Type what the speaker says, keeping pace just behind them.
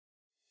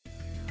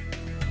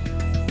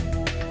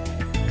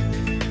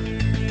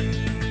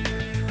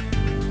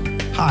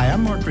Hi,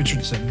 I'm Mark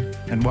Richardson,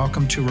 and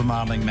welcome to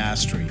Remodeling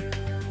Mastery.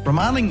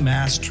 Remodeling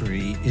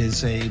Mastery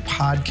is a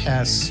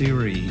podcast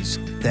series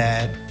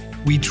that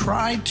we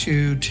try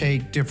to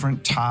take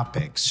different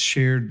topics,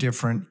 share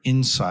different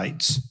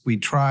insights. We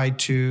try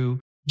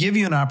to give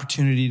you an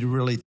opportunity to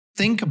really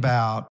think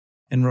about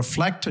and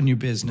reflect on your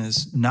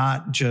business,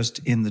 not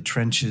just in the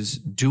trenches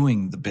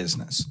doing the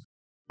business.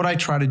 What I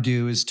try to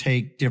do is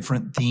take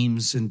different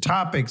themes and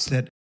topics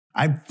that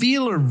I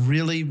feel are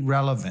really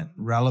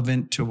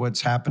relevant to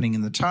what's happening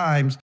in the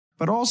times,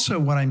 but also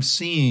what I'm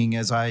seeing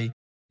as I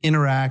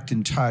interact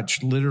and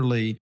touch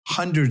literally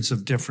hundreds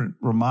of different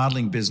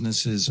remodeling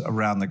businesses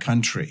around the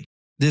country.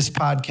 This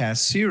podcast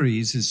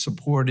series is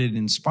supported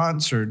and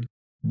sponsored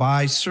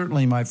by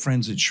certainly my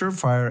friends at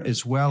Surefire,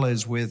 as well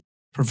as with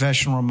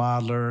Professional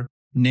Remodeler,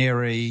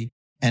 NARI,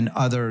 and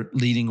other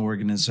leading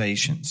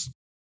organizations.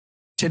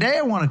 Today,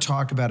 I want to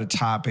talk about a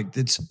topic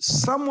that's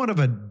somewhat of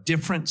a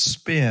different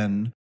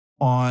spin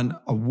on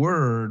a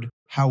word.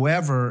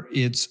 However,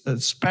 it's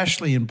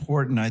especially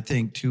important, I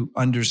think, to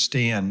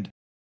understand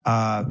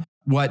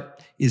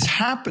what is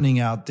happening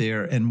out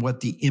there and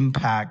what the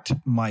impact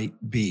might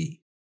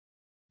be.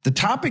 The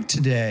topic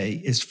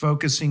today is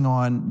focusing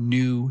on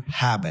new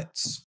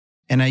habits.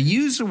 And I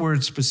use the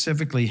word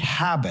specifically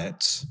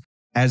habits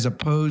as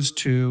opposed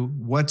to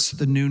what's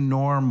the new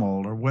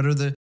normal or what are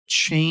the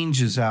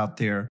changes out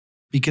there,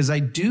 because I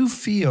do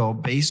feel,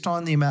 based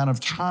on the amount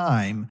of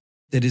time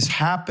that is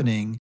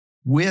happening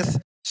with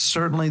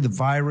certainly the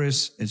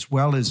virus, as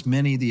well as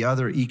many of the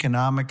other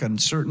economic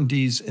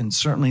uncertainties and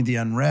certainly the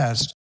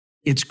unrest,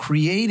 it's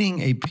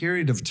creating a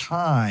period of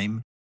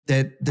time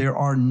that there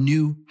are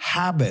new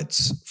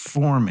habits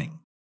forming.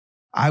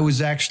 I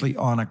was actually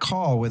on a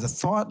call with a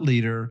thought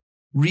leader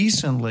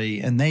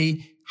recently, and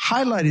they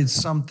highlighted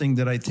something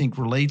that I think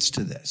relates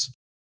to this.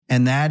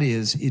 And that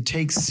is, it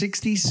takes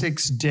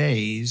 66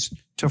 days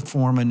to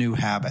form a new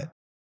habit.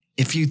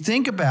 If you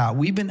think about,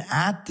 we've been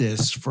at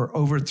this for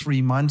over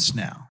 3 months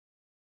now,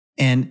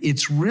 and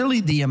it's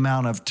really the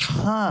amount of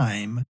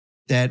time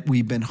that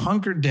we've been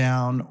hunkered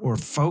down or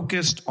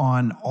focused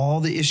on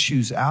all the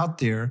issues out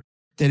there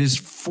that is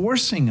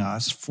forcing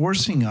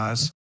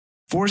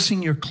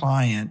your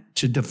client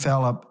to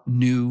develop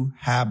new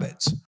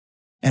habits.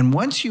 And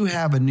once you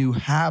have a new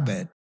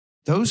habit,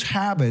 those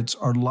habits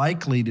are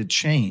likely to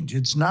change.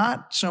 It's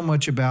not so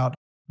much about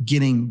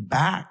getting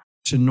back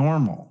to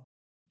normal,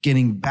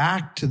 getting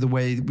back to the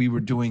way we were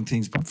doing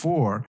things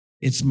before.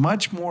 It's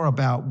much more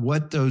about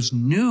what those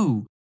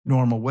new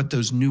normal, what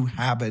those new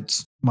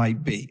habits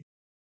might be.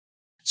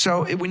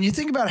 So when you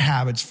think about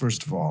habits,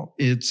 first of all,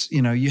 it's,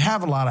 you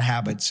have a lot of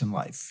habits in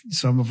life.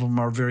 Some of them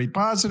are very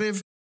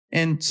positive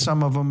and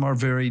some of them are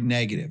very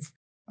negative.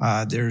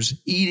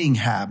 There's eating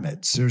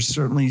habits. There's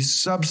certainly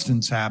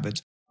substance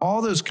habits.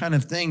 All those kind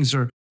of things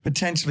are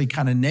potentially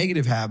kind of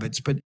negative habits,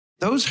 but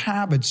those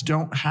habits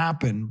don't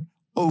happen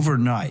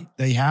overnight.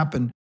 They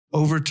happen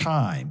over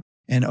time.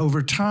 And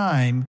over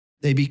time,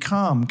 they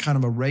become kind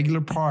of a regular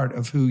part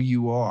of who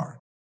you are.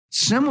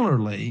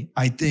 Similarly,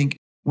 I think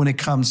when it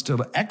comes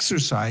to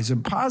exercise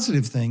and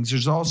positive things,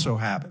 there's also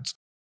habits.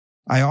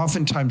 I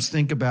oftentimes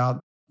think about,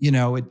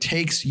 it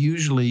takes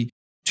usually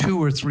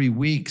 2 or 3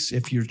 weeks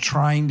if you're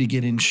trying to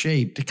get in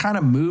shape to kind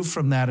of move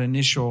from that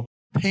initial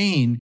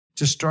pain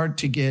to start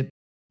to get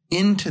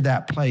into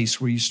that place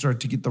where you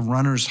start to get the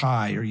runner's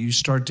high, or you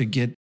start to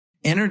get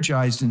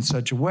energized in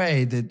such a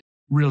way that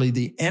really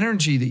the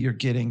energy that you're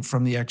getting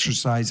from the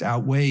exercise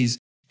outweighs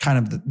kind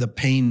of the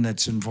pain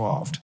that's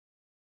involved.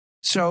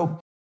 So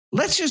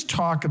let's just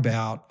talk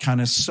about kind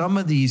of some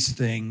of these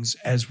things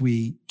as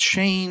we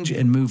change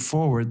and move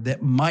forward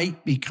that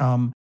might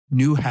become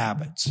new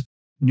habits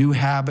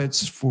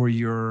for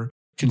your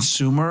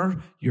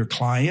consumer, your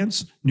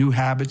clients, new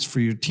habits for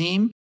your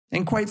team,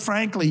 and quite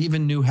frankly,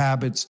 even new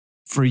habits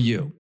for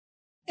you.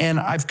 And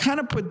I've kind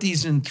of put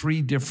these in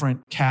 3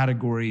 different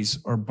categories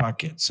or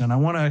buckets, and I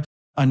want to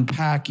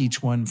unpack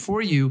each one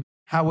for you.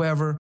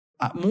 However,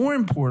 more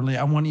importantly,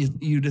 I want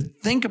you to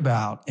think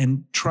about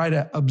and try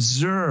to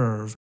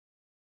observe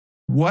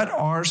what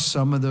are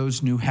some of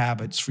those new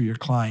habits for your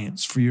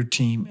clients, for your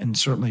team, and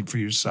certainly for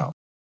yourself.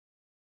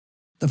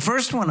 The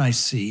first one I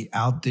see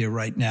out there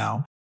right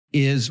now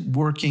is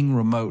working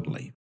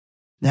remotely.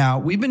 Now,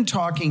 we've been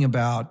talking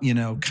about,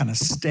 kind of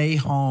stay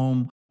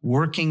home,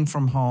 working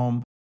from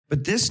home,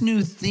 but this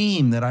new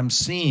theme that I'm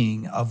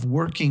seeing of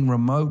working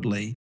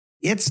remotely,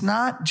 it's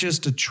not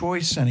just a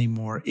choice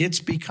anymore. It's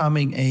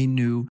becoming a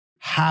new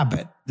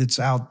habit that's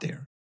out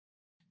there.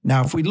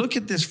 Now, if we look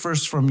at this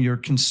first from your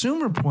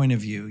consumer point of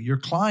view, your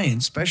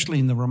clients, especially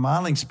in the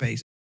remodeling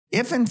space,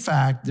 if in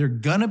fact they're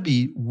going to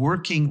be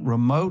working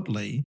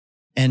remotely,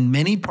 and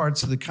many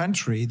parts of the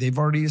country, they've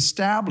already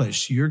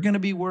established you're going to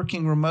be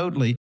working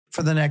remotely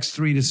for the next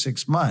 3 to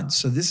 6 months.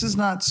 So this is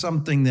not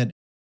something that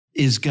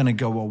is going to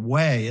go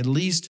away, at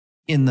least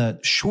in the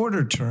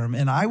shorter term.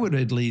 And I would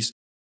at least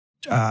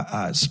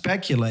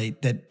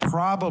speculate that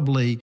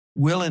probably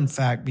will in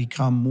fact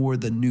become more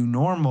the new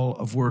normal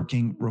of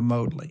working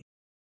remotely.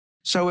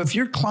 So if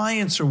your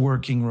clients are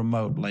working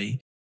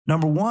remotely,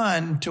 Number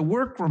one, to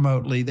work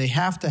remotely, they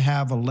have to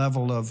have a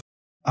level of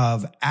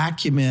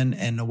acumen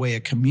and a way to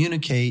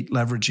communicate,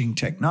 leveraging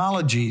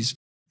technologies,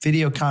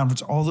 video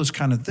conference, all those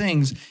kind of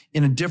things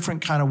in a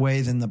different kind of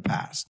way than the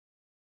past.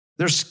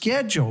 Their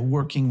schedule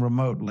working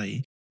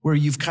remotely, where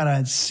you've kind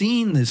of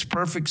seen this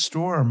perfect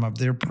storm of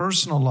their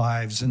personal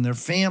lives and their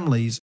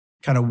families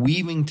kind of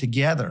weaving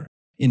together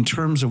in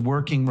terms of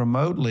working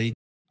remotely,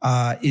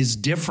 is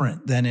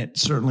different than it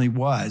certainly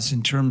was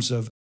in terms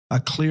of a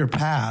clear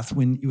path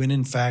when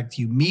in fact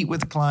you meet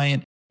with a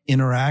client,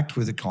 interact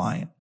with a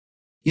client.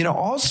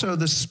 Also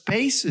the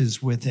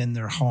spaces within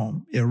their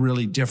home are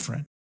really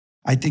different.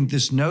 I think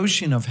this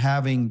notion of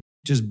having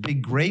just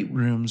big, great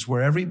rooms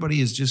where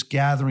everybody is just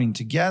gathering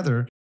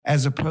together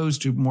as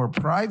opposed to more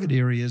private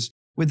areas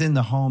within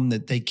the home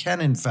that they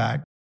can, in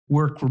fact,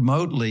 work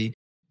remotely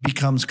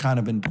becomes kind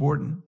of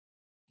important.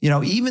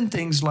 Even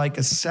things like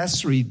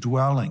accessory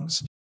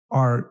dwellings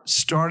are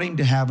starting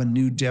to have a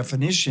new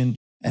definition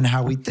and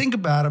how we think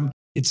about them.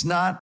 It's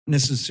not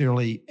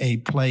necessarily a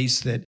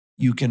place that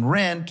you can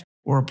rent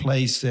or a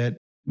place that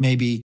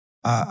maybe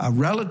a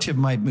relative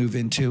might move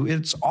into.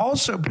 It's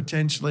also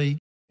potentially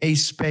a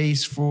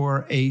space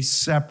for a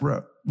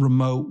separate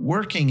remote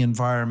working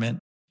environment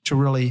to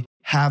really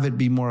have it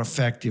be more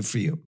effective for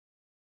you.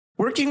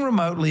 Working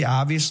remotely,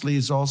 obviously,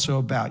 is also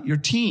about your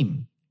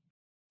team.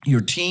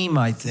 Your team,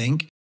 I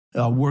think,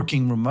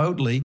 working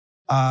remotely,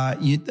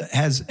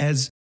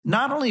 has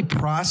not only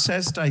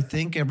processed, I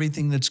think,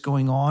 everything that's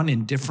going on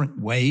in different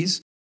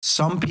ways.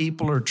 Some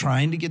people are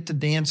trying to get the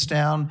dance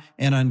down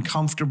and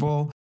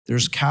uncomfortable.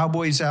 There's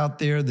cowboys out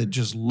there that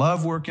just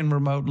love working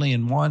remotely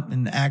and want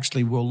and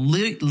actually will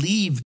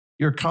leave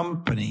your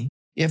company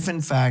if,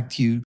 in fact,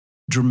 you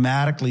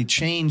dramatically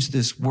change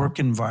this work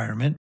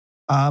environment.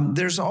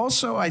 There's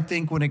also, I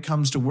think, when it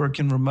comes to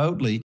working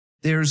remotely,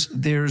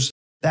 there's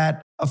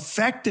that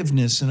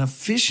effectiveness and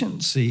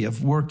efficiency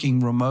of working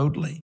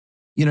remotely.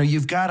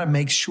 You've got to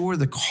make sure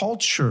the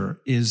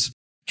culture is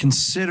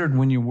considered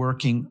when you're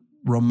working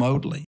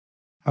remotely.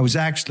 I was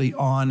actually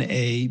on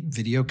a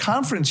video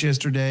conference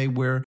yesterday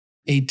where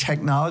a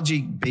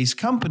technology-based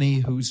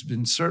company who's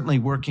been certainly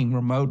working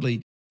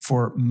remotely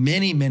for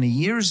many, many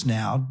years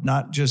now,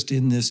 not just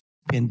in this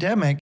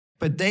pandemic,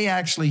 but they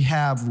actually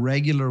have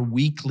regular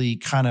weekly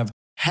kind of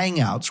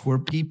hangouts where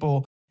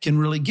people can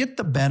really get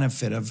the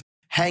benefit of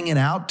hanging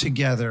out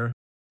together,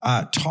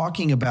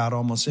 talking about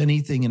almost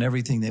anything and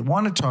everything they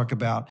want to talk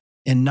about,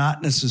 and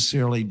not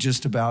necessarily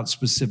just about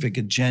specific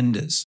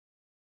agendas.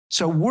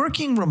 So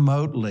working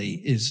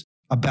remotely is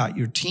about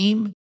your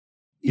team,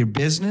 your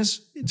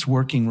business. It's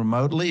working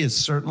remotely. It's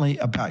certainly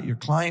about your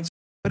clients,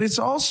 but it's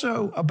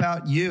also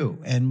about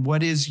you and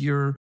what is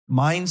your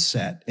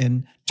mindset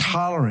and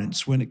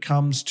tolerance when it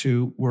comes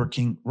to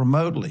working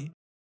remotely.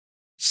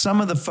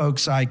 Some of the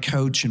folks I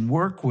coach and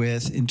work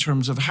with in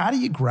terms of how do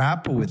you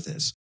grapple with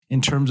this,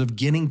 in terms of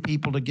getting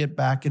people to get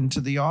back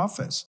into the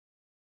office?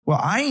 Well,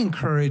 I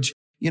encourage,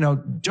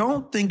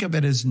 don't think of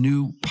it as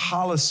new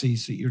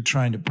policies that you're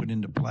trying to put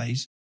into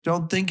place.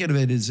 Don't think of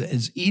it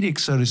as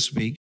edicts, so to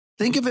speak.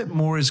 Think of it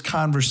more as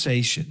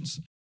conversations,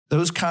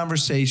 those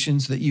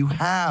conversations that you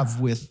have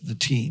with the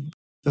team.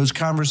 Those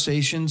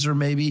conversations are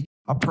maybe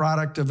a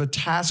product of a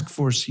task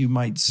force you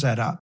might set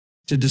up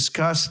to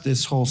discuss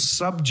this whole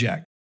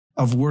subject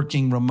of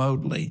working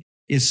remotely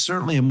is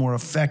certainly a more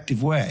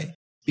effective way.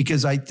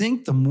 Because I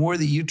think the more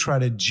that you try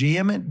to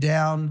jam it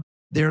down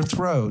their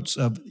throats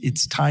of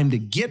it's time to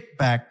get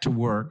back to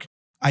work,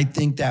 I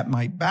think that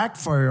might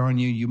backfire on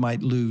you. You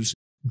might lose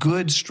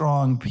good,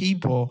 strong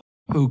people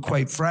who,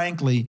 quite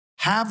frankly,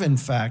 have in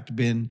fact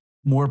been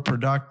more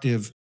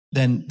productive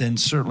than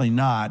certainly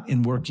not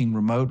in working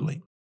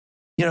remotely.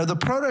 The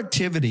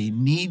productivity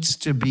needs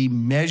to be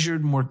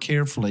measured more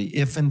carefully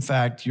if in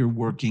fact you're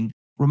working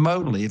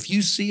remotely. If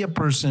you see a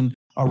person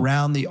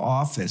around the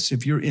office,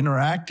 if you're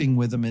interacting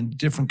with them in a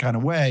different kind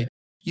of way,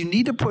 you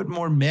need to put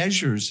more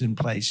measures in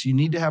place. You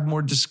need to have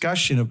more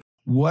discussion of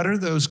what are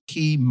those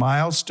key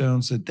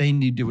milestones that they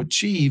need to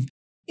achieve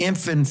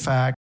if, in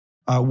fact,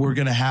 we're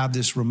going to have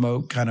this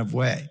remote kind of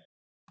way.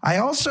 I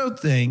also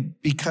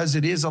think because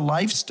it is a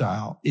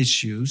lifestyle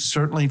issue,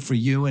 certainly for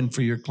you and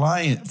for your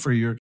client, for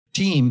your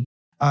team,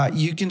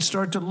 you can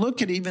start to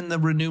look at even the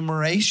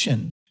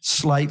remuneration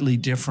slightly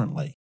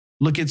differently.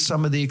 Look at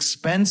some of the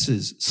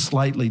expenses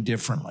slightly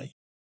differently.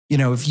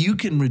 If you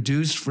can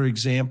reduce, for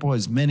example,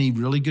 as many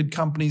really good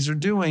companies are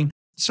doing,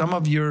 some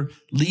of your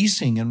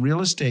leasing and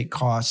real estate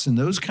costs and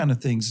those kind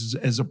of things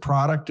as a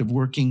product of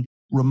working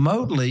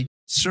remotely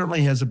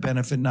certainly has a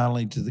benefit not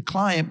only to the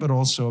client, but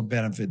also a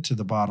benefit to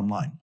the bottom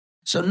line.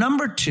 So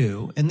number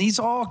two, and these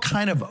all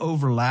kind of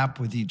overlap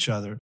with each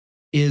other,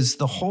 is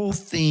the whole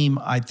theme,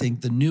 I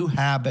think, the new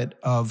habit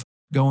of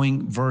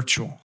going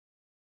virtual.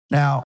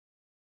 Now,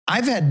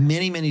 I've had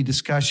many, many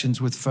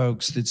discussions with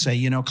folks that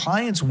say,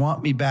 clients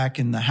want me back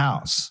in the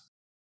house.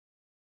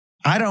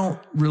 I don't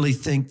really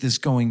think this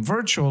going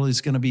virtual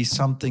is going to be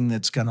something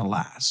that's going to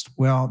last.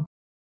 Well,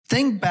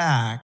 think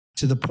back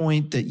to the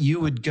point that you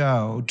would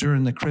go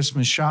during the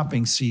Christmas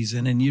shopping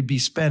season and you'd be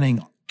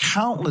spending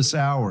countless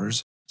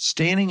hours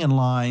standing in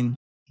line,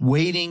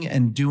 waiting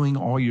and doing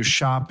all your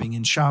shopping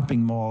in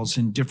shopping malls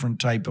in different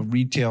type of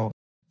retail,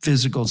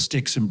 physical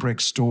sticks and brick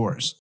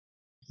stores.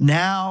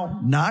 Now,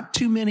 not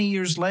too many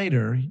years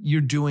later,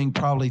 you're doing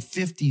probably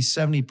 50,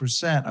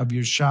 70% of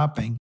your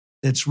shopping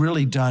that's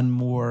really done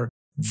more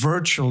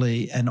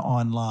virtually and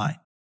online.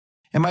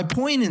 And my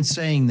point in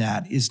saying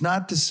that is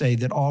not to say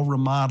that all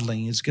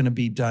remodeling is going to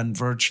be done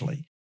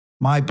virtually.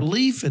 My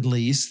belief, at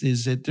least,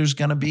 is that there's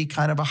going to be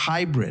kind of a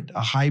hybrid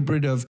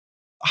of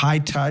high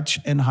touch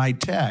and high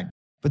tech.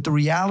 But the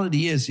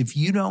reality is, if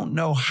you don't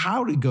know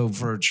how to go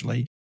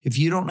virtually, if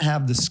you don't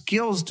have the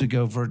skills to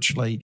go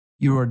virtually,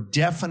 you are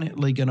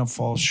definitely going to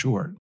fall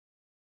short.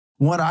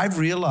 What I've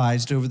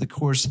realized over the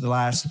course of the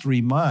last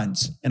 3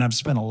 months, and I've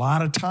spent a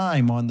lot of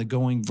time on the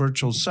going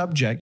virtual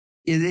subject,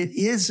 is it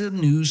is a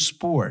new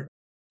sport.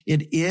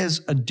 It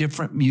is a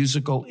different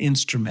musical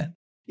instrument.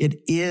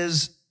 It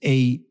is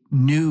a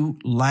new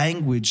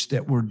language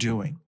that we're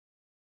doing.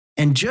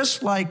 And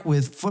just like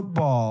with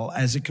football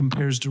as it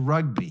compares to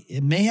rugby,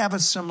 it may have a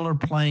similar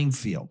playing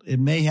field. It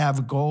may have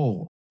a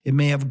goal. It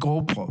may have a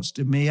goalpost.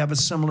 It may have a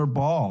similar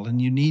ball,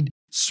 and you need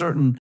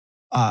certain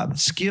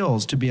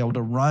skills to be able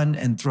to run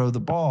and throw the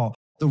ball.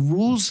 The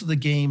rules of the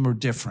game are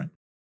different.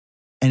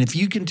 And if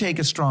you can take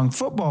a strong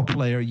football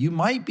player, you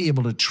might be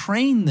able to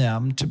train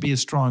them to be a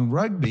strong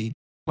rugby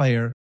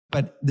player,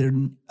 but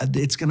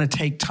it's going to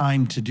take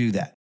time to do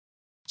that.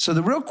 So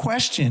the real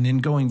question in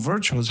going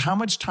virtual is, how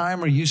much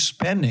time are you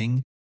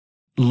spending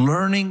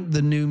learning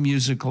the new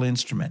musical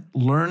instrument,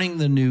 learning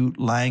the new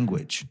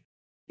language?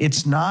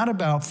 It's not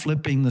about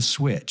flipping the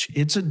switch.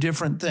 It's a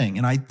different thing.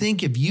 And I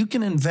think if you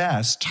can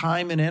invest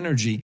time and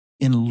energy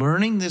in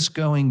learning this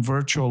going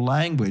virtual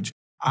language,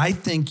 I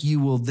think you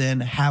will then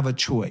have a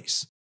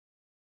choice.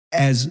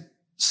 As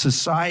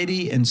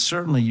society and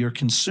certainly your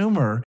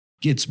consumer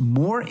gets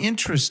more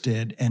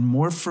interested and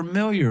more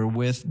familiar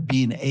with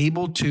being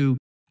able to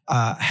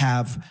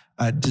have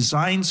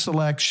design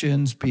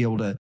selections, be able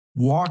to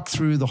walk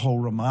through the whole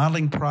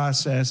remodeling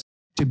process,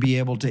 to be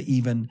able to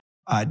even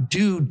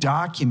do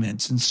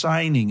documents and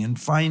signing and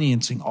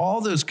financing,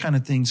 all those kind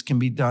of things can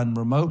be done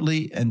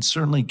remotely and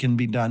certainly can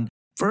be done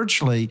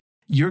virtually.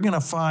 You're going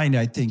to find,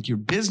 I think, your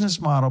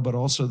business model, but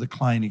also the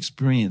client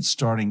experience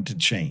starting to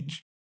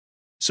change.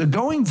 So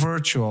going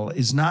virtual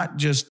is not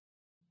just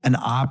an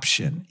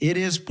option. It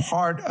is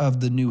part of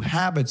the new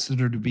habits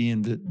that are to be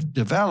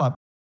developed,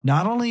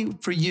 not only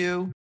for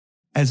you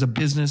as a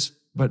business,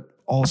 but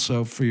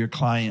also for your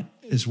client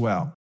as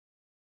well.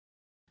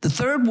 The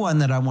third one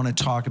that I want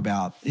to talk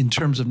about in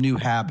terms of new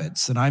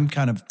habits that I'm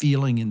kind of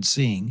feeling and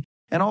seeing,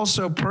 and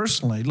also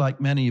personally,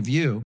 like many of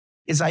you,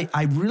 is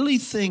I really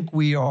think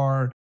we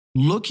are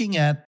looking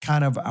at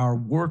kind of our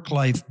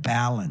work-life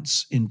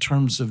balance in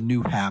terms of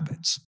new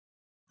habits.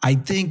 I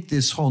think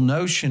this whole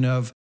notion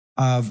of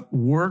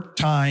work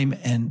time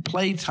and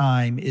play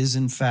time is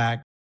in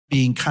fact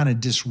being kind of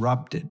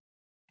disrupted.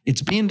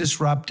 It's being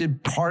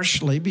disrupted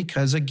partially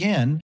because,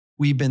 again,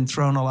 we've been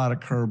thrown a lot of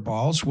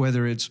curveballs,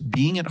 whether it's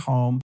being at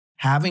home,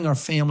 having our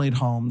family at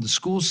home, the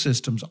school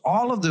systems,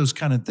 all of those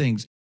kind of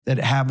things that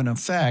have an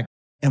effect.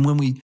 And when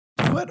we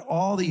put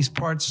all these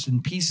parts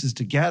and pieces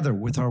together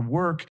with our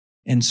work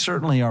and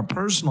certainly our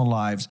personal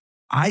lives,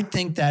 I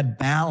think that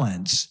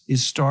balance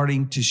is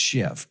starting to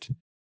shift.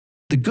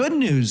 The good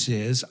news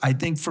is, I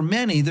think for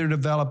many, they're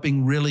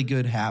developing really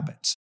good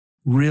habits,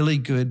 really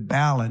good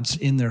balance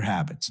in their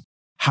habits,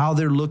 how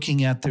they're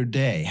looking at their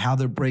day, how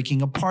they're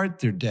breaking apart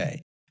their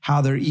day, how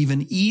they're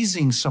even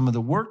easing some of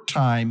the work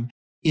time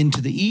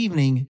into the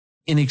evening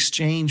in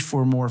exchange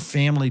for more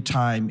family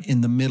time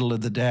in the middle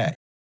of the day.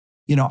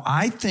 You know,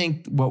 I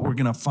think what we're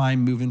going to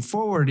find moving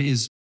forward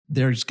is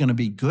there's going to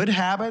be good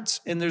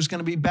habits and there's going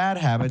to be bad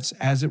habits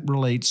as it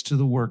relates to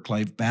the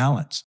work-life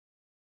balance.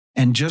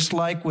 And just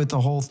like with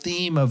the whole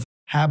theme of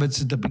habits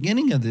at the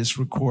beginning of this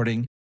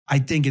recording, I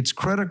think it's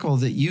critical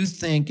that you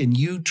think and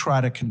you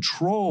try to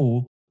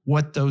control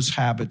what those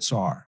habits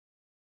are.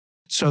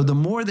 So the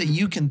more that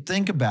you can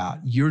think about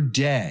your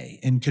day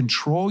and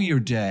control your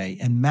day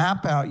and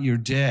map out your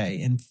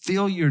day and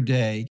fill your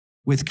day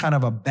with kind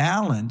of a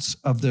balance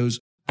of those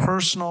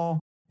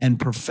personal and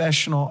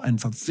professional and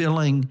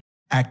fulfilling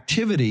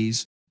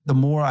activities, the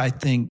more I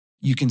think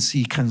you can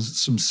see kind of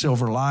some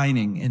silver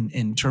lining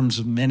in terms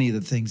of many of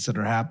the things that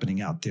are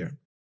happening out there.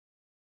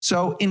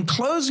 So in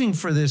closing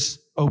for this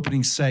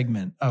opening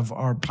segment of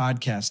our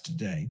podcast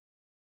today,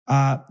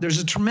 there's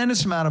a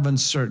tremendous amount of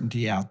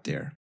uncertainty out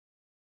there.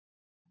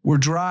 We're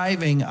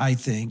driving, I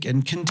think,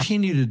 and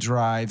continue to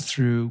drive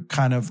through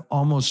kind of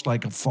almost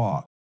like a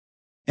fog.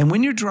 And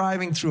when you're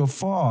driving through a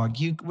fog,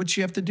 what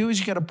you have to do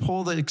is you got to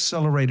pull the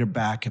accelerator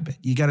back a bit.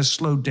 You got to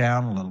slow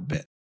down a little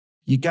bit.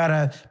 You got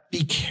to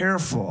be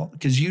careful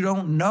because you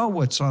don't know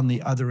what's on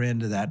the other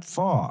end of that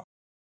fog.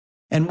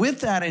 And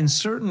with that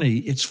uncertainty,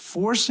 it's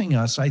forcing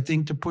us, I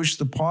think, to push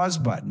the pause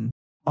button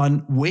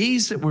on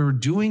ways that we were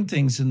doing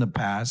things in the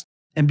past.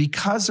 And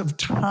because of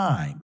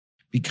time,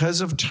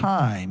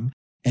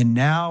 and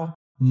now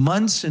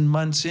months and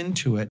months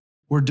into it,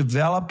 we're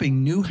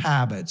developing new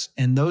habits.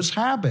 And those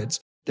habits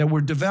that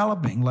we're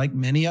developing, like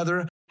many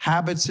other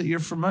habits that you're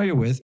familiar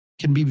with,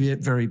 can be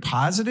very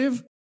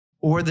positive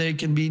or they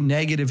can be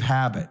negative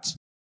habits.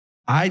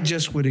 I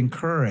just would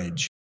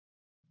encourage,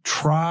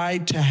 try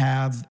to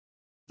have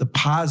the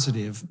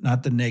positive,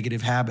 not the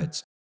negative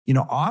habits.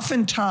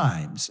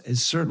 Oftentimes,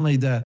 as certainly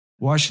the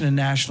Washington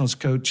Nationals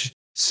coach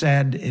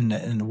said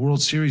in the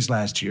World Series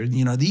last year,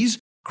 these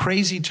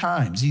crazy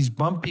times, these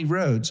bumpy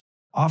roads,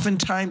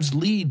 oftentimes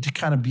lead to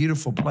kind of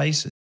beautiful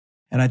places.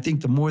 And I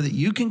think the more that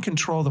you can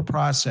control the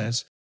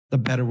process, the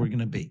better we're going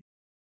to be.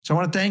 So I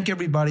want to thank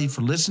everybody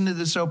for listening to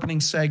this opening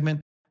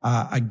segment.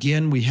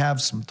 Again, we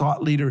have some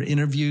thought leader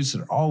interviews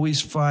that are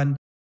always fun.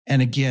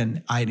 And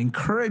again, I'd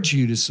encourage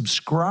you to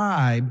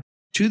subscribe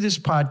to this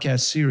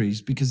podcast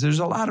series because there's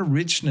a lot of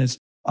richness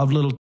of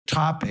little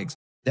topics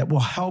that will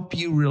help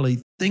you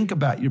really think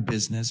about your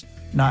business,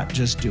 not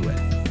just do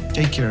it.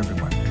 Take care,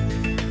 everyone.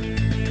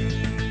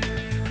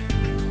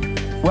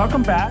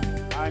 Welcome back.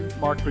 I'm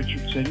Mark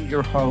Richardson,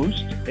 your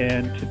host,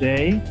 and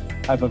today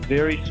I have a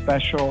very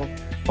special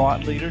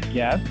thought leader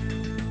guest.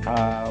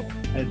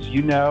 As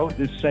you know,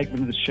 this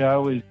segment of the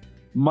show is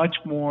much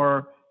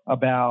more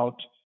about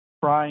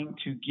trying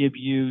to give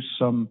you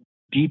some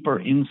deeper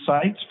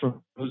insights for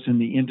those in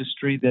the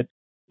industry that,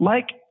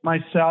 like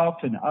myself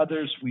and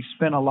others, we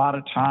spend a lot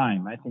of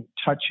time, I think,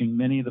 touching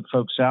many of the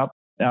folks out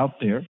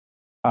there.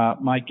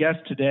 My guest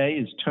today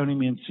is Tony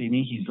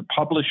Mancini. He's the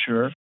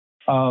publisher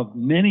of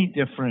many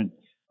different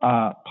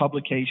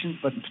publications,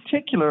 but in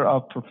particular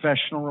of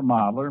Professional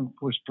Remodeler. And of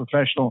course,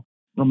 Professional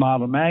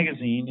Remodeler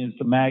Magazine is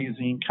the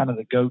magazine, kind of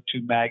the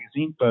go-to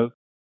magazine, both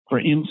for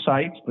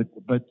insights,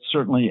 but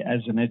certainly as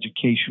an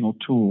educational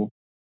tool.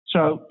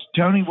 So,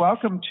 Tony,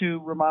 welcome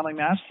to Remodeling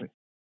Mastery.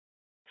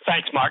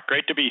 Thanks, Mark.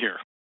 Great to be here.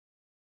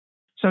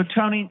 So,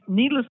 Tony,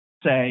 needless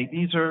to say,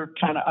 these are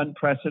kind of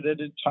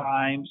unprecedented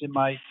times. In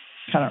my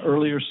kind of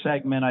earlier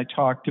segment, I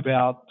talked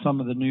about some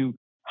of the new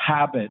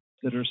habits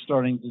that are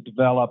starting to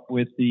develop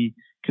with the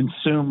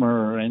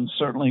consumer and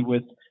certainly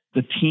with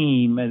the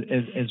team,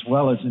 as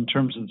well as in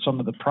terms of some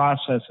of the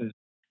processes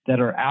that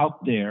are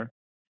out there.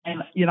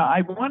 And,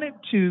 I wanted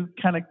to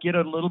kind of get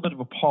a little bit of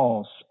a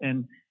pulse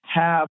and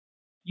have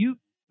you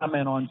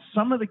comment on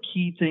some of the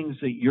key things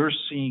that you're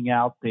seeing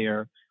out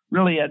there,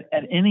 really at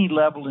any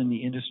level in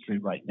the industry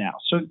right now.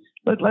 So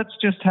let's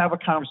just have a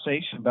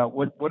conversation about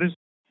what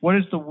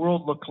does the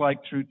world look like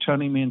through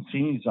Tony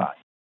Mancini's eyes?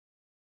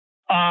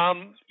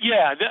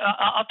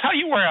 I'll tell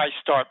you where I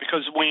start,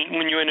 because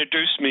when you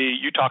introduced me,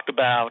 you talked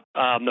about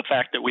the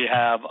fact that we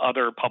have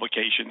other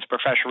publications,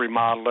 Professional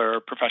Remodeler,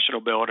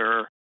 Professional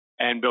Builder,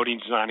 and Building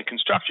Design and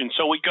Construction.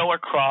 So we go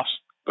across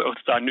both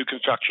new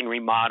construction,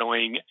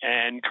 remodeling,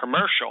 and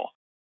commercial.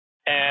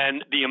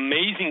 And the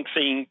amazing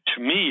thing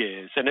to me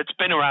is, and it's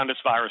been around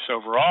this virus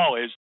overall,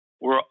 is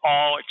we're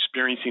all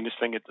experiencing this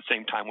thing at the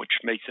same time, which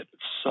makes it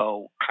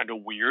so kind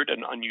of weird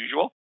and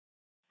unusual.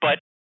 But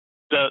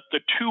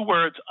the two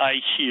words I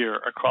hear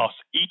across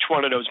each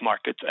one of those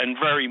markets, and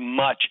very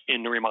much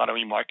in the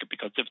remodeling market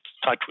because it's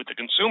touched with the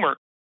consumer,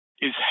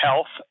 is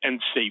health and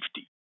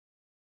safety.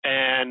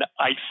 And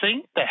I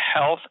think the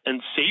health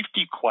and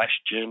safety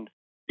question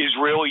is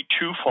really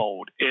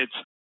twofold. It's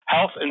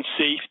health and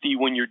safety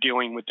when you're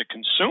dealing with the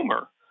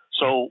consumer.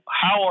 So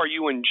how are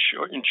you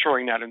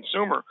ensuring that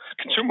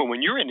consumer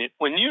when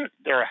you're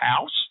their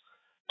house,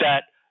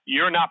 that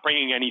you're not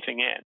bringing anything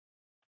in?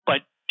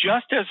 But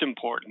just as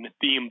important,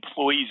 the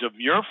employees of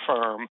your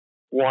firm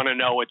want to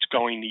know it's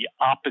going the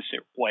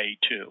opposite way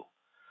too.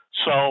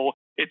 So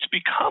it's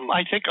become,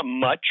 I think, a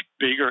much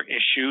bigger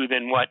issue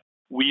than what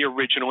we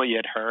originally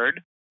had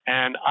heard.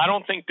 And I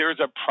don't think there's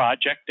a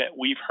project that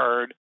we've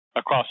heard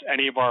across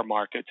any of our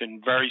markets,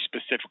 and very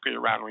specifically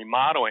around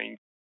remodeling,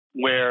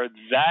 where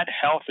that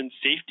health and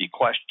safety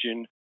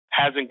question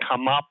hasn't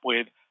come up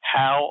with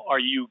how are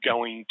you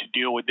going to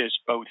deal with this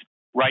both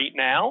right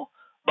now,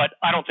 but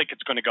I don't think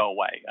it's going to go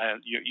away.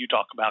 You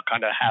talk about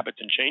kind of habits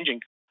and changing.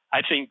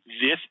 I think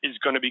this is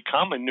going to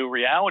become a new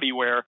reality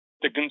where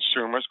the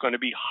consumer is going to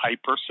be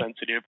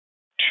hypersensitive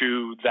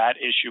to that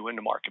issue in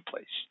the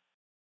marketplace.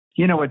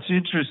 It's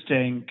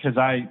interesting, because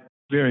I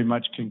very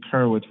much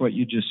concur with what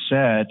you just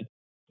said,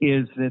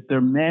 is that there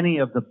are many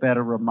of the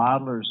better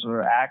remodelers who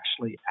are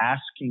actually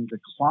asking the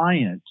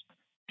client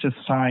to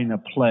sign a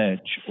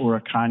pledge or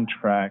a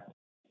contract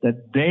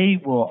that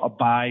they will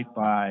abide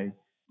by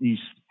these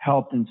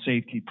health and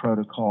safety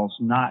protocols,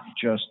 not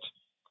just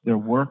their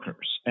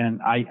workers. And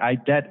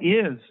that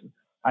is,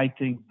 I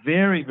think,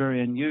 very,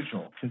 very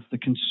unusual, because the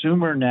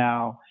consumer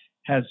now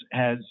has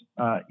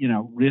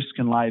risk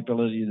and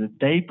liability that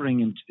they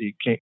bring into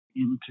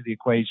the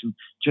equation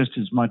just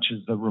as much as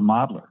the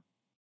remodeler.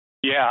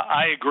 Yeah,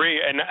 I agree.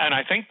 And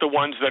I think the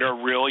ones that are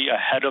really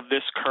ahead of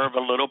this curve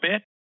a little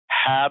bit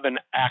have an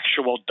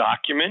actual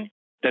document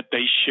that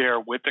they share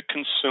with the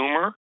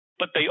consumer,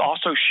 but they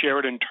also share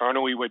it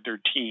internally with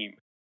their team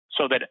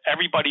so that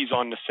everybody's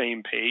on the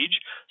same page.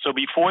 So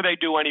before they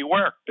do any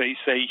work, they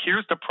say,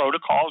 here's the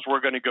protocols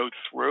we're going to go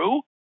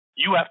through.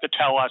 You have to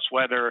tell us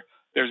whether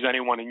there's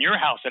anyone in your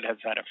house that has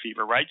had a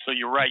fever, right? So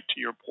you're right to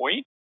your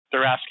point.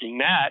 They're asking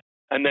that.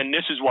 and then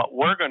this is what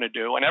we're going to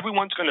do. And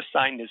everyone's going to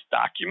sign this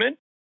document.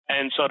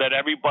 And so that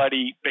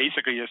everybody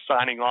basically is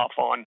signing off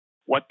on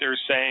what they're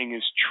saying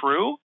is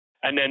true.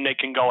 And then they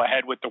can go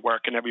ahead with the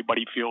work and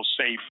everybody feels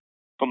safe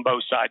from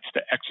both sides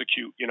to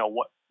execute,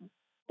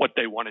 what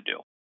they want to do.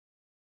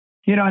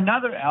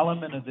 Another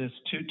element of this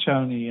too,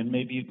 Tony, and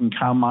maybe you can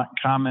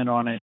comment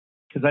on it,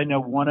 because I know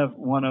one of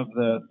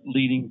the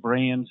leading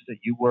brands that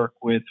you work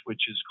with,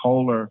 which is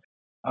Kohler.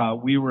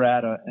 We were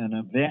at an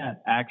event,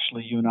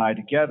 actually, you and I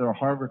together, a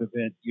Harvard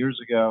event years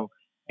ago,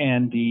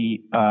 and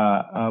the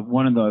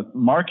one of the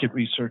market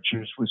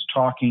researchers was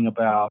talking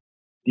about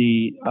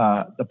the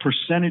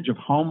percentage of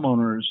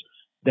homeowners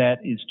that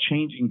is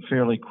changing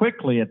fairly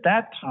quickly at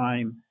that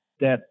time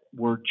that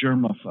were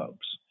germaphobes,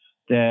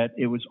 that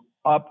it was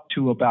up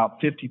to about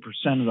 50%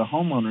 of the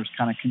homeowners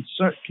kind of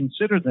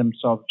consider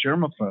themselves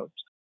germaphobes.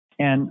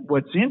 And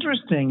what's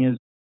interesting is,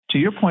 to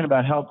your point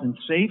about health and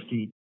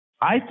safety,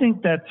 I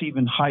think that's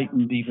even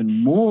heightened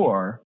even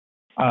more.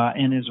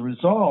 And as a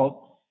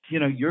result,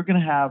 you're going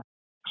to have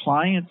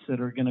clients that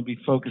are going to be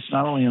focused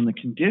not only on the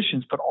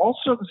conditions, but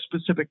also the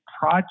specific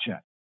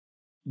project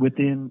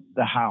within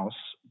the house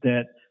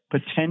that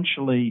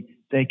potentially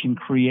they can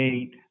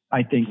create,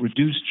 I think,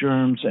 reduce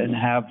germs and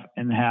have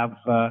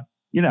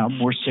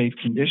more safe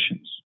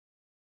conditions.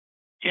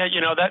 Yeah,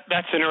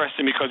 that's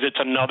interesting because it's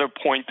another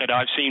point that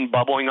I've seen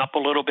bubbling up a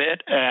little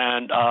bit,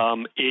 and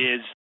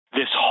is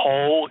this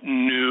whole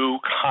new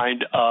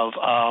kind of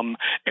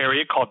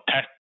area called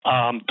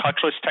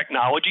touchless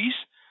technologies.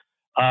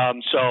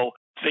 So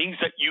things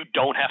that you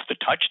don't have to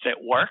touch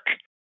that work.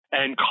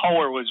 And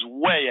Kohler was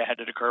way ahead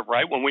of the curve,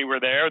 right? When we were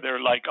there,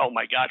 they're like, oh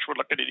my gosh, we're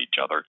looking at each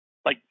other.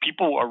 Like,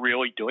 people are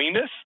really doing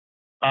this.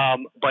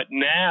 But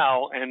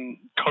now, and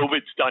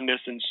COVID's done this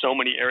in so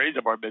many areas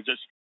of our business,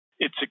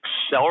 it's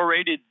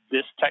accelerated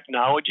this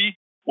technology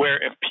where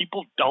if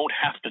people don't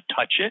have to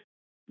touch it,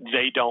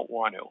 they don't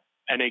want to.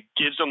 And it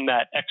gives them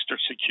that extra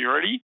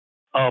security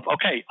of,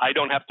 okay, I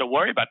don't have to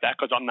worry about that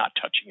because I'm not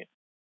touching it.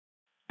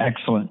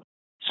 Excellent.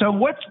 So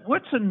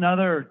what's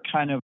another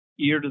kind of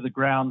ear to the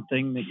ground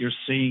thing that you're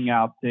seeing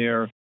out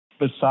there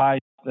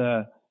besides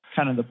the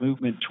kind of the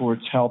movement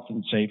towards health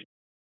and safety?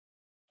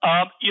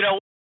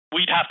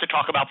 We'd have to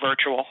talk about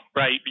virtual,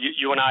 right?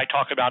 You and I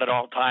talk about it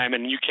all the time,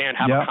 and you can't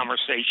have a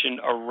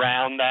conversation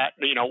around that,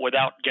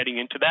 without getting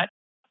into that.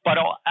 But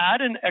I'll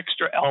add an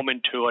extra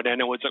element to it, and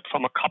it was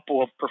from a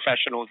couple of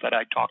professionals that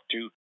I talked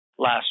to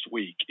last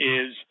week,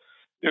 is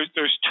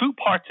there's two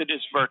parts of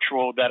this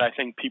virtual that I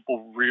think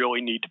people really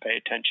need to pay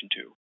attention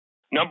to.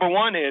 Number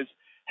one is,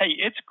 hey,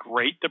 it's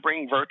great to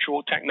bring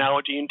virtual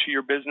technology into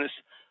your business,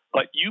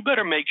 but you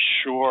better make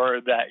sure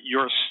that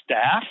your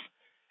staff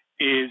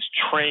is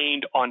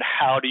trained on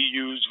how to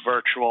use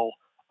virtual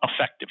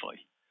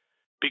effectively,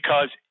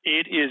 because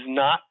it is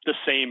not the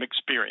same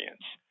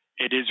experience.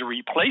 It is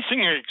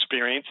replacing an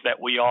experience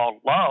that we all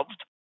loved,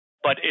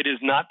 but it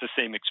is not the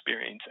same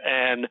experience.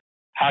 And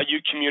how you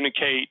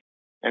communicate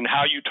and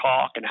how you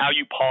talk and how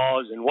you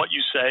pause and what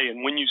you say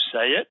and when you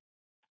say it,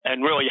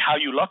 and really how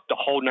you look, the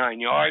whole 9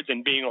 yards,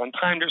 and being on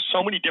time. There's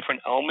so many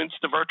different elements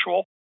to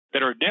virtual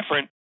that are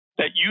different,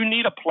 that you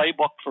need a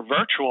playbook for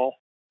virtual,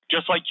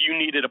 just like you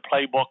needed a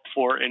playbook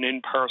for an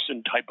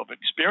in-person type of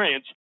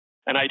experience.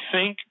 And I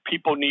think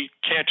people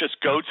can't just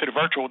go to the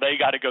virtual, they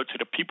got to go to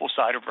the people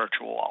side of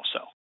virtual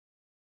also.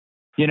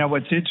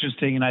 What's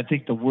interesting, and I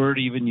think the word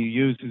even you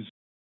use is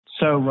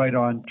so right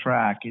on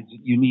track, is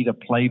you need a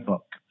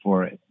playbook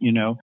for it.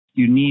 You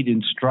need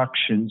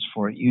instructions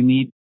for it. You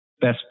need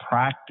best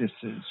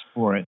practices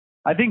for it.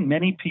 I think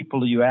many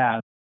people you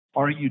ask,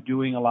 are you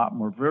doing a lot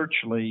more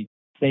virtually?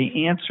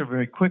 They answer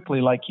very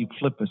quickly like you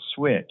flip a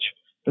switch.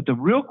 But the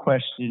real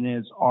question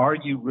is, are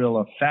you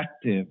real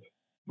effective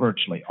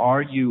virtually?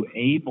 Are you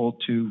able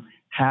to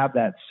have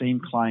that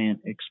same client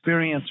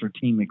experience or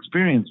team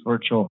experience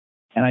virtual?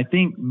 And I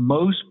think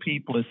most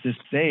people at this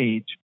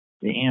stage,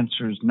 the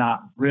answer is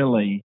not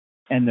really,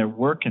 and they're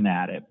working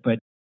at it. But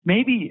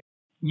maybe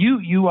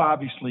you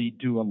obviously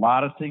do a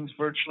lot of things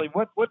virtually.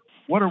 What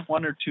are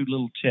one or two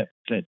little tips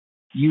that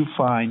you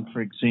find,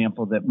 for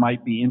example, that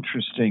might be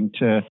interesting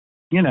to,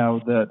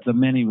 the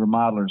many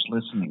remodelers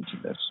listening to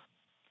this?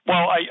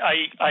 Well,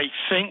 I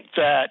think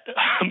that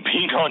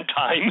being on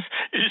time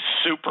is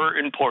super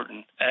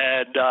important.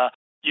 And,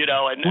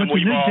 what's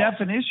the new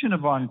definition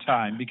of on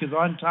time? Because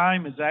on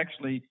time is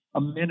actually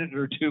a minute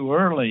or two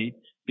early,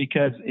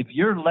 because if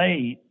you're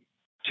late,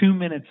 2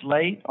 minutes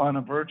late on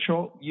a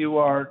virtual,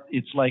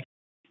 it's like,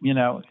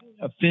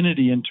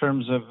 affinity in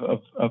terms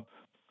of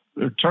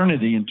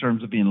eternity in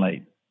terms of being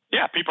late.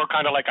 Yeah, people are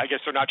kind of like, I guess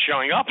they're not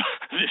showing up.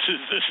 This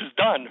is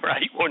done,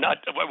 right? We're not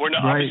right.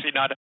 Obviously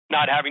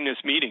not having this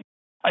meeting.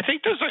 I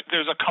think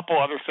there's a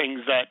couple other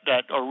things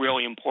that are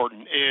really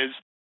important. Is,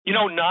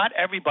 not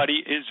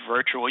everybody is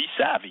virtually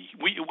savvy.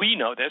 We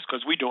know this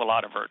because we do a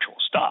lot of virtual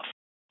stuff.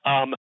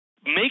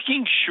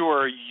 Making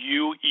sure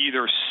you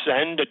either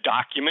send a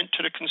document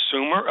to the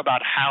consumer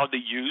about how to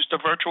use the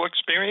virtual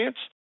experience,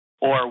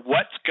 or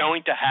what's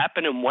going to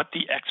happen and what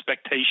the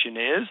expectation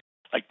is,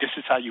 Like, this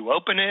is how you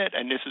open it,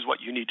 and this is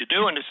what you need to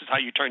do, and this is how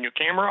you turn your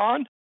camera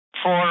on.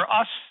 For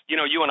us,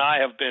 you and I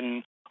have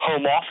been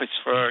home office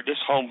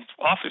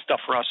stuff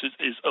for us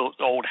is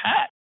old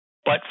hat.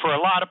 But for a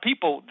lot of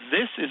people,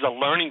 this is a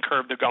learning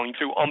curve they're going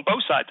through on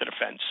both sides of the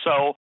fence.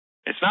 So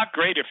it's not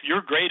great if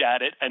you're great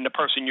at it and the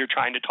person you're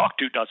trying to talk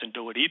to doesn't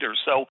do it either.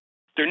 So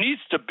there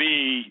needs to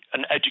be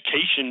an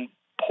education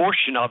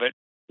portion of it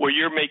where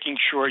you're making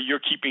sure you're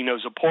keeping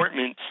those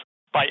appointments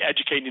by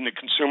educating the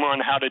consumer on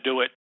how to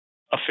do it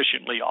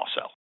efficiently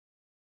also.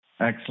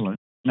 Excellent.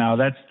 No,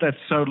 that's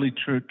totally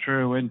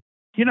true. And,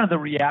 the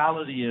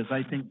reality is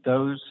I think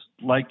those,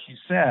 like you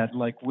said,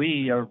 like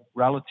we are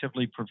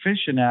relatively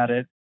proficient at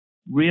it,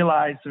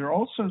 realize there are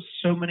also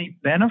so many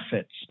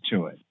benefits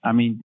to it. I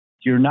mean,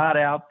 you're not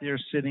out there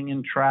sitting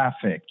in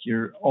traffic.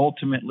 You're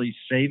ultimately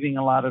saving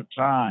a lot of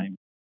time.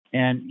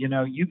 And,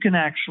 you can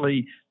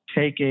actually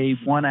take a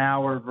 1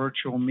 hour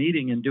virtual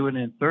meeting and do it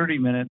in 30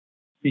 minutes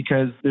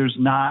because there's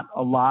not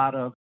a lot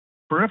of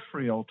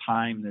peripheral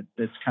time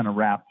that's kind of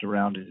wrapped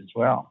around it as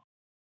well.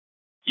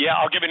 Yeah,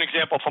 I'll give you an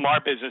example from our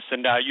business,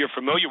 and you're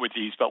familiar with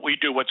these, but we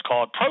do what's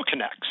called Pro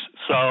Connects.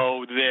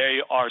 So they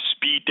are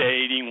speed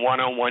dating,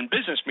 one-on-one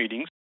business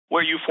meetings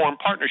where you form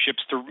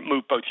partnerships to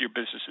move both your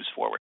businesses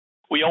forward.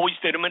 We always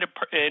did them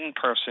in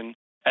person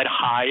at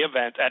high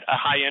events, at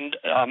high-end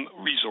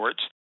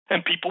resorts,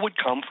 and people would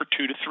come for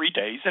 2 to 3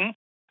 days, and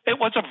it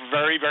was a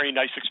very, very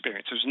nice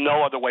experience. There's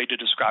no other way to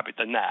describe it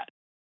than that.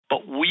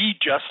 But we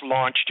just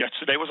launched,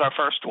 yesterday was our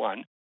first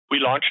one, we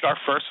launched our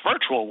first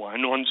virtual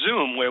one on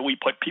Zoom where we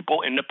put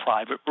people into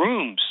private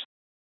rooms.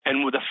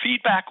 And with the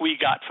feedback we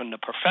got from the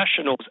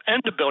professionals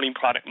and the building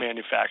product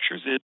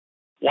manufacturers is,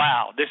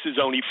 wow, this is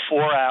only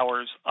 4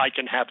 hours. I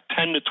can have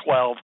 10 to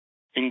 12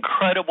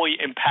 incredibly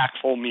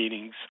impactful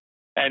meetings,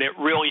 and it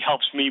really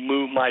helps me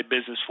move my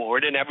business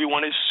forward, and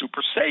everyone is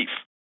super safe.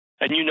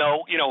 And you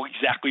know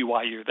exactly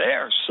why you're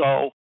there.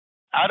 So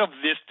out of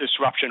this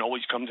disruption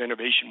always comes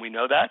innovation. We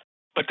know that.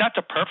 But that's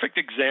a perfect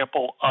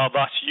example of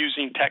us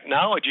using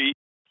technology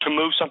to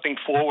move something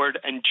forward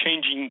and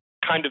changing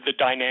kind of the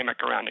dynamic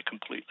around it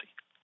completely.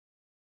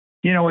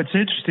 What's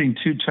interesting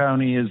too,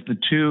 Tony, is the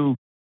two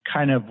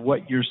kind of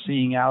what you're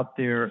seeing out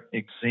there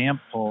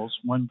examples,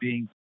 one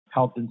being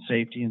health and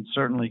safety and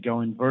certainly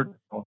going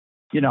vertical.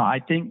 I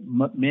think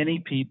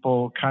many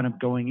people kind of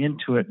going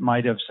into it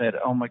might have said,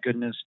 oh my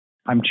goodness,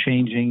 I'm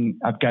changing.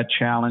 I've got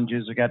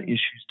challenges. I've got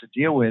issues to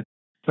deal with.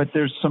 But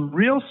there's some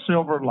real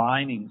silver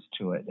linings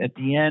to it. At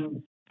the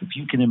end, if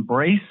you can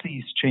embrace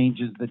these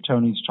changes that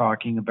Tony's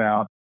talking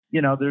about,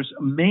 there's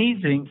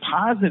amazing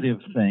positive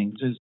things.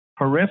 As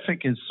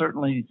horrific as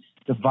certainly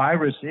the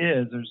virus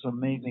is, there's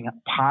amazing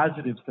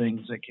positive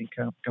things that can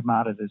come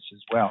out of this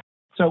as well.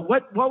 So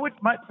what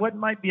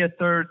might be a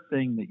third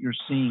thing that you're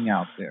seeing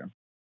out there?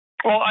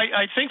 Well,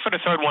 I think for the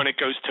third one, it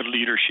goes to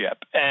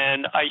leadership.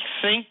 And I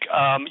think,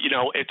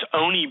 it's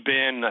only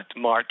been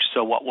March,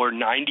 so we're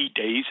 90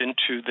 days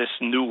into this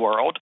new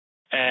world,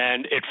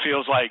 and it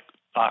feels like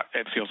 5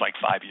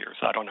 years.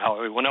 I don't know how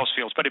everyone else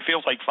feels, but it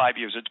feels like 5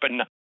 years. It's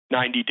been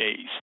 90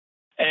 days.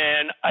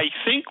 And I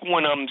think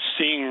when I'm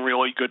seeing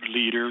really good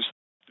leaders,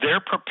 they're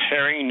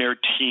preparing their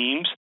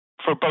teams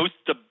for both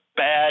the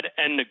bad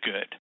and the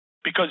good.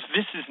 Because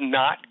this is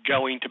not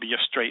going to be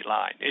a straight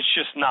line. It's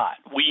just not.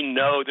 We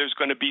know there's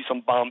going to be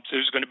some bumps.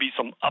 There's going to be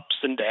some ups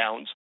and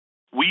downs.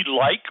 We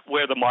like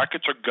where the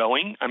markets are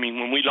going. I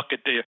mean, when we look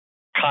at the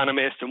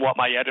Economist and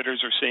what my editors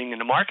are seeing in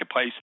the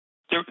marketplace,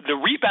 the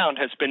rebound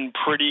has been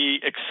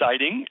pretty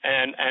exciting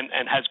and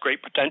has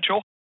great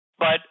potential.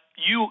 But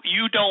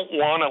you don't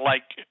want to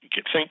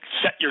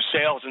set your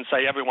sails and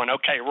say, everyone,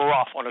 okay, we're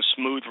off on a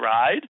smooth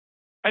ride.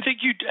 I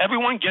think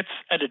everyone gets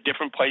at a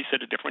different place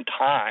at a different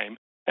time.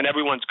 And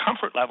everyone's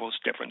comfort level is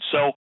different.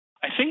 So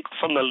I think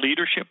from the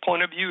leadership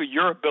point of view,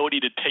 your ability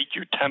to take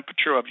your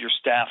temperature of your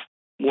staff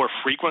more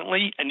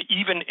frequently and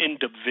even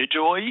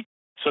individually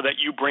so that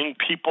you bring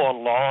people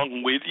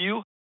along with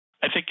you,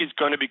 I think is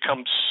going to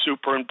become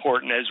super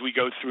important as we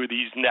go through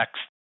these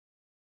next,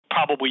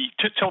 probably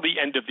till the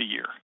end of the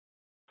year.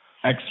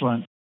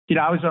 Excellent.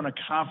 I was on a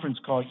conference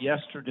call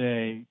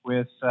yesterday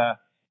with,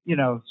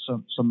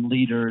 some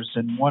leaders,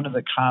 and one of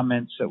the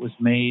comments that was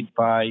made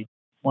by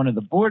one of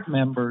the board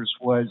members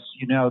was,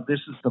 this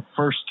is the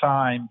first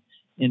time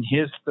in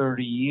his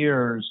 30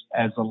 years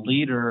as a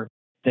leader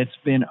that's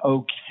been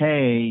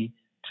okay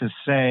to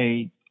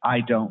say,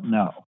 I don't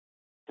know.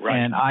 Right.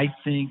 And I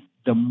think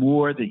the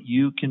more that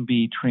you can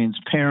be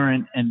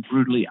transparent and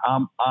brutally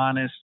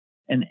honest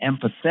and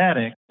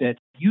empathetic, that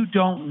you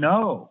don't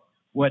know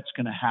what's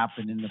going to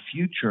happen in the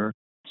future.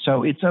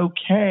 So it's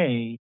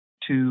okay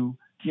to,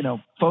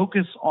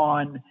 focus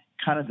on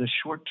kind of the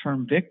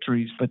short-term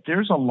victories, but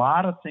there's a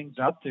lot of things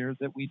out there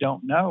that we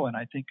don't know. And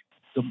I think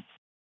the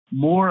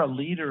more a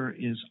leader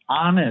is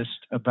honest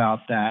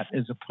about that,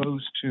 as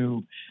opposed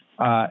to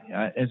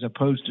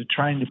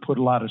trying to put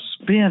a lot of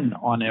spin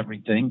on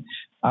everything,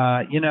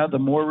 the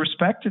more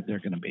respected they're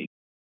going to be.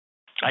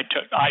 I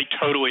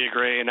totally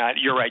agree. And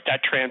you're right.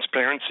 That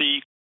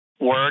transparency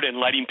word and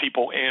letting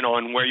people in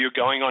on where you're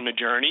going on the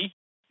journey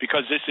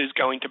because this is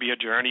going to be a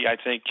journey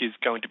I think is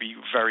going to be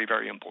very,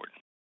 very important.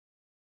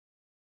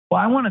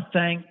 Well, I want to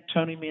thank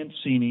Tony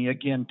Mancini.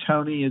 Again,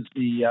 Tony is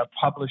the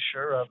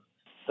publisher of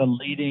the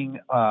leading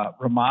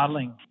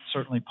remodeling,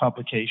 certainly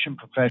publication,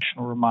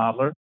 Professional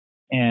Remodeler.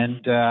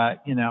 And,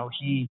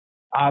 he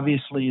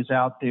obviously is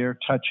out there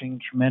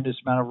touching tremendous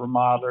amount of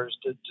remodelers,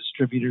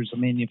 distributors,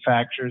 and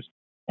manufacturers,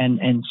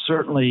 and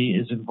certainly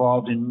is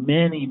involved in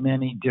many,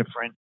 many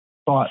different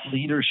thought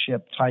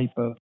leadership type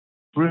of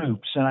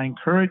groups. And I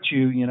encourage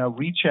you,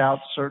 reach out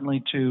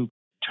certainly to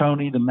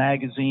Tony, the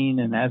magazine,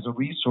 and as a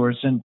resource.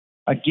 And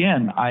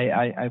again,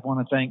 I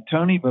want to thank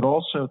Tony, but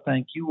also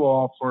thank you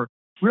all for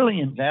really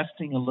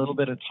investing a little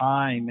bit of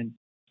time and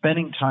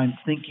spending time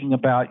thinking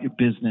about your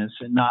business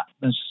and not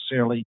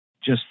necessarily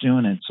just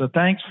doing it. So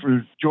thanks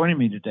for joining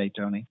me today,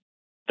 Tony.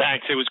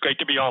 Thanks. It was great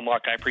to be on,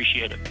 Mark. I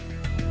appreciate it.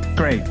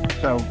 Great.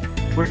 So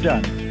we're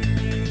done.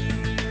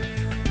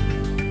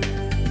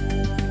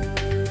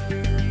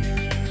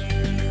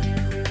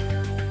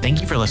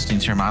 Thank you for listening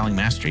to Remodeling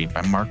Mastery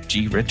by Mark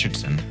G.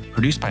 Richardson,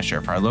 produced by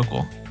Surefire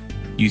Local.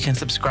 You can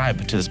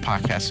subscribe to this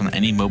podcast on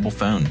any mobile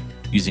phone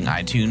using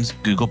iTunes,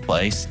 Google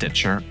Play,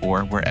 Stitcher,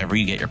 or wherever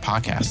you get your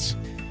podcasts.